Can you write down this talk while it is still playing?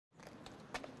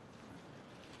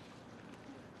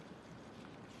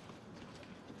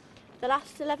The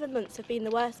last 11 months have been the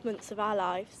worst months of our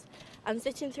lives, and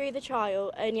sitting through the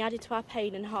trial only added to our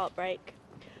pain and heartbreak.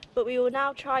 But we will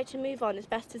now try to move on as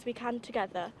best as we can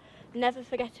together, never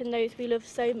forgetting those we love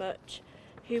so much,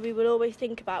 who we will always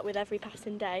think about with every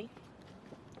passing day.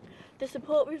 The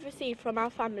support we've received from our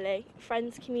family,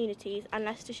 friends, communities and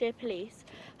Leicestershire Police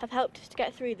have helped us to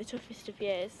get through the toughest of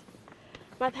years.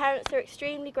 My parents are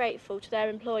extremely grateful to their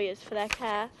employers for their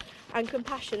care and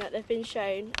compassion that they've been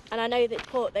shown, and I know the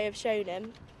support they have shown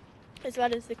him, as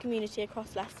well as the community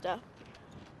across Leicester.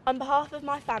 On behalf of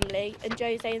my family and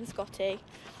Jose and Scotty,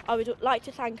 I would like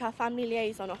to thank our family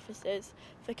liaison officers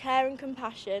for care and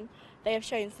compassion they have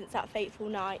shown since that fateful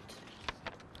night.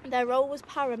 Their role was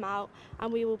paramount,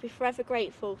 and we will be forever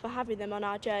grateful for having them on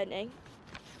our journey,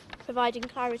 providing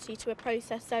clarity to a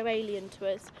process so alien to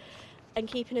us and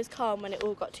keeping us calm when it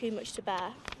all got too much to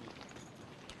bear.